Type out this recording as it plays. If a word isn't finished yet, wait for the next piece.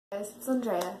guys, it's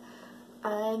Andrea.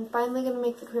 I'm finally going to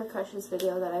make the Queer Crushes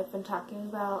video that I've been talking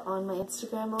about on my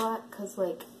Instagram a lot, because,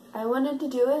 like, I wanted to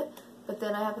do it, but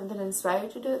then I haven't been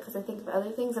inspired to do it, because I think of other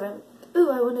things, and I'm,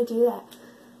 ooh, I want to do that.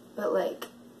 But, like,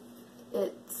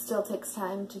 it still takes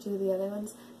time to do the other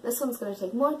ones. This one's going to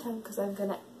take more time, because I'm going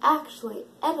to actually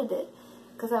edit it,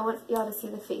 because I want y'all to see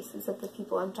the faces of the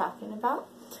people I'm talking about.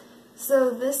 So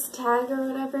this tag or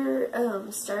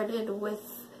whatever started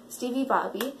with Stevie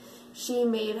Bobbie. She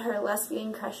made her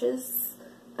lesbian crushes.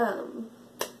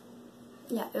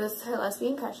 Yeah, it was her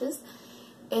lesbian crushes.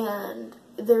 And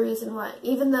the reason why,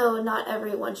 even though not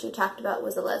everyone she talked about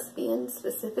was a lesbian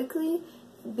specifically,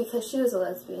 because she was a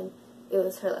lesbian, it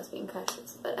was her lesbian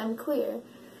crushes. But I'm queer,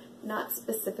 not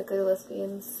specifically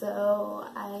lesbian, so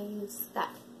I used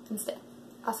that instead.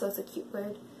 Also, it's a cute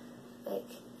word. Like,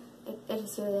 I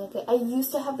just really like it. I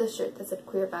used to have this shirt that said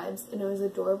Queer Vibes, and it was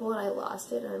adorable, and I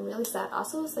lost it, and I'm really sad.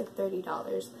 Also, it was like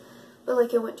 $30, but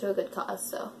like it went to a good cause,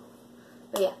 so.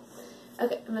 But yeah.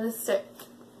 Okay, I'm gonna start.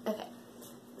 Okay.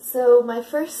 So my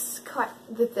first crush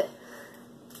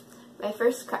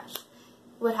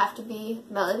would have to be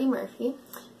Melanie Murphy.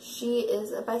 She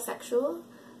is a bisexual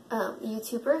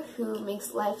YouTuber who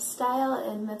makes lifestyle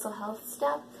and mental health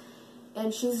stuff,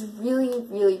 and she's really,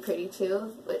 really pretty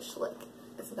too, which, like,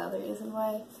 is another reason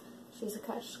why she's a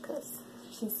crush, because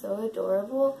she's so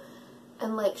adorable,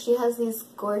 and, like, she has these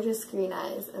gorgeous green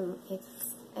eyes, and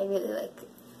I really like it.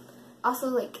 Also,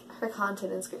 like, her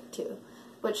content is great too,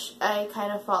 which I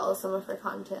kind of follow some of her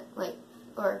content, like,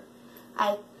 or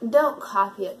I don't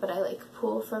copy it, but I, like,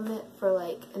 pull from it for,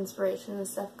 like, inspiration and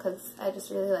stuff, because I just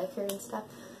really like her and stuff.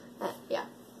 Yeah.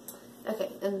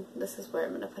 Okay, and this is where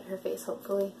I'm going to put her face,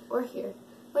 hopefully, or here,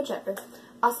 whichever.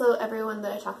 Also, everyone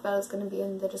that I talk about is going to be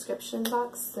in the description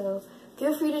box, so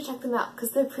feel free to check them out, because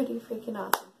they're pretty freaking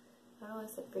awesome. I don't know why I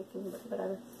said freaking, but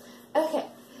whatever. Okay,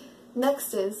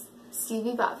 next is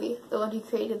Stevie Bobbie, the one who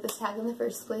created this tag in the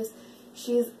first place.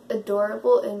 She's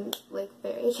adorable and, like,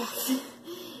 very attractive,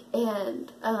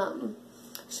 and,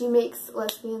 she makes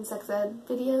lesbian sex ed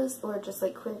videos, or just,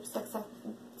 like, queer sex ed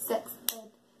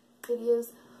videos,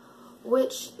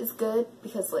 which is good,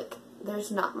 because, like,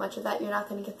 there's not much of that. You're not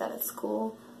going to get that at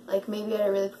school. Like, maybe at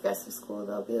a really progressive school,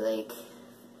 they'll be like,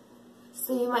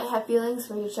 so you might have feelings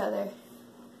for each other.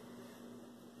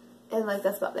 And, like,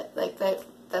 that's about it. Like,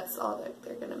 that's all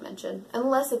they're going to mention.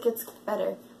 Unless it gets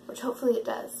better, which hopefully it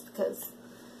does, because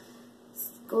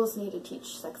schools need to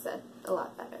teach sex ed a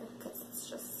lot better, because it's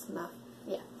just not,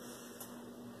 yeah.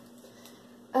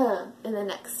 And the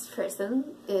next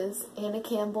person is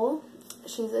Campbell.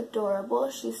 She's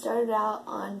adorable. She started out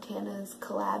on Tana's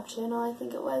collab channel, I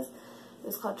think it was. It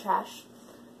was called Trash.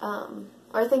 Or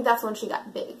I think that's when she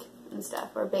got big and stuff,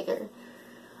 or bigger.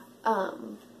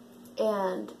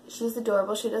 And she's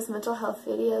adorable. She does mental health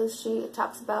videos. She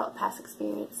talks about past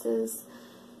experiences.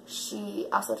 She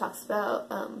also talks about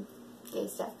gay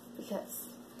stuff, because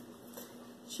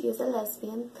she is a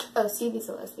lesbian. Oh, Stevie's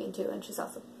a lesbian too, and she's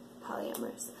also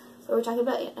polyamorous. But we're talking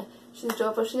about Anna. She's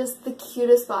adorable. She has the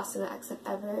cutest Boston accent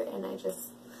ever, and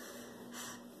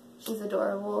she's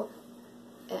adorable,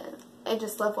 and I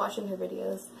just love watching her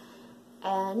videos.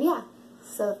 And yeah,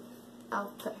 so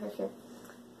I'll put her here.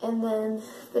 And then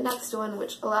the next one,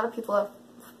 which a lot of people have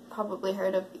probably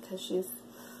heard of, because she's,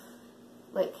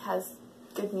 like, has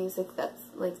good music that's,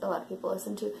 like, a lot of people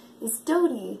listen to, is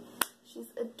Dodie. She's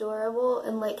adorable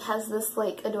and, like, has this,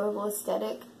 like, adorable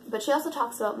aesthetic, but she also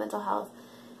talks about mental health.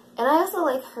 And I also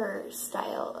like her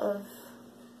style of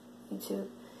YouTube,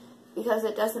 because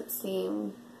it doesn't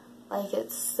seem like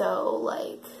it's so,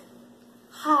 like,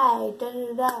 hi,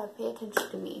 da-da-da, pay attention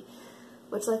to me.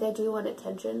 Which, like, I do want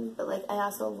attention, but, like, I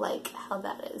also like how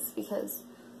that is, because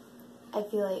I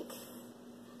feel like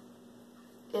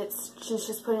she's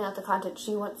just putting out the content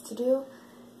she wants to do,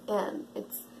 and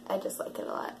I just like it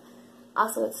a lot.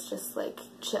 Also, it's just, like,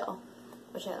 chill,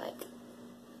 which I like.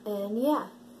 And, yeah.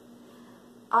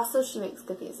 Also, she makes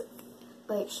good music.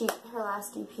 Like, her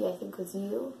last EP, I think, was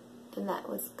You, and that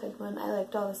was a good one. I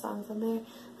liked all the songs on there.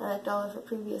 I liked all of her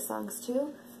previous songs,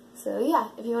 too. So, yeah,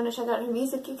 if you want to check out her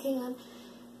music, you can.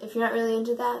 If you're not really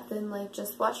into that, then, like,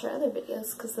 just watch her other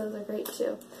videos, because those are great,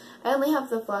 too. I only have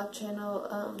the vlog channel,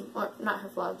 or not her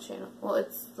vlog channel. Well,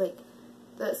 it's, like,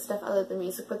 the stuff other than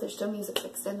music, but there's still music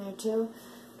mixed in there, too.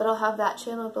 But I'll have that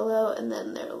channel below, and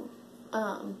then there'll,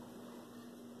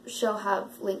 she'll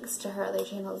have links to her other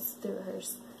channels through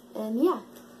hers. And yeah.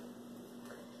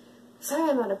 Sorry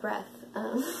I'm out of breath.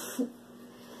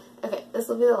 Okay, this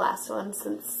will be the last one,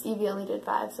 since Stevie only did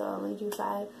 5, so I'll only do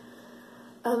 5.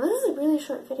 This is a really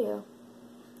short video.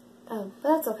 But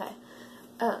that's okay.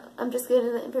 I'm just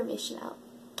getting the information out.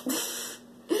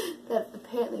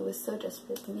 apparently was so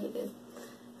desperately needed.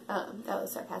 That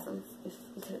was sarcasm, if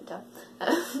you couldn't tell.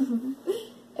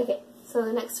 Okay, so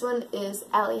the next one is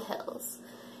Allie Hills.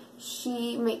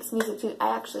 She makes music too.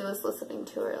 I actually was listening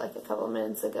to her like a couple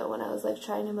minutes ago when I was like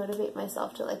trying to motivate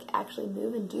myself to like actually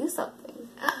move and do something.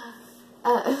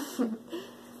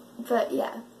 But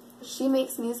yeah, she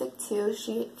makes music too.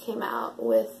 She came out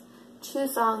with 2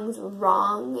 songs,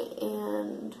 Wrong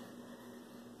and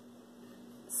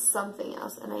something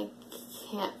else, and I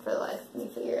can't for the life of me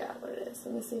figure out what it is.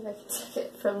 Let me see if I can check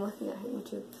it from looking at her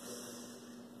YouTube.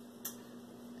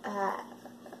 I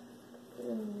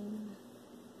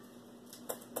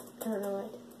don't know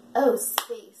what. Oh,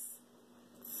 Space.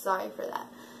 Sorry for that,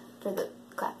 for the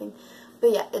clapping.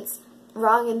 But yeah, it's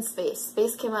Wrong and Space.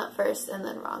 Space came out first and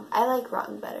then Wrong. I like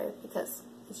Wrong better because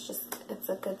it's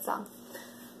a good song.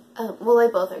 Well, they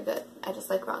both are good. I just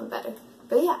like Wrong better.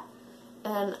 But yeah.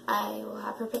 And I will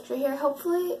have her picture here,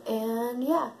 hopefully, and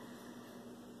yeah.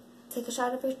 Take a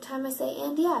shot every time I say,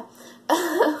 and yeah.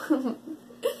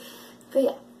 But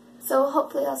yeah, so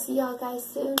hopefully I'll see y'all guys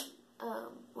soon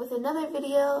with another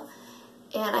video,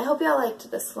 and I hope y'all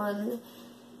liked this one,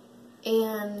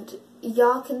 and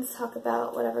y'all can talk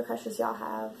about whatever crushes y'all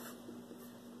have,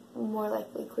 more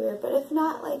likely queer, but if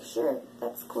not, like, sure,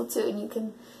 that's cool too, and you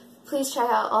can please check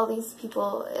out all these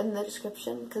people in the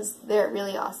description, because they're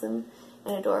really awesome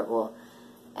and adorable,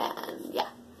 and yeah,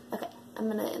 okay, I'm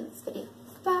gonna end this video.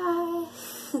 Bye!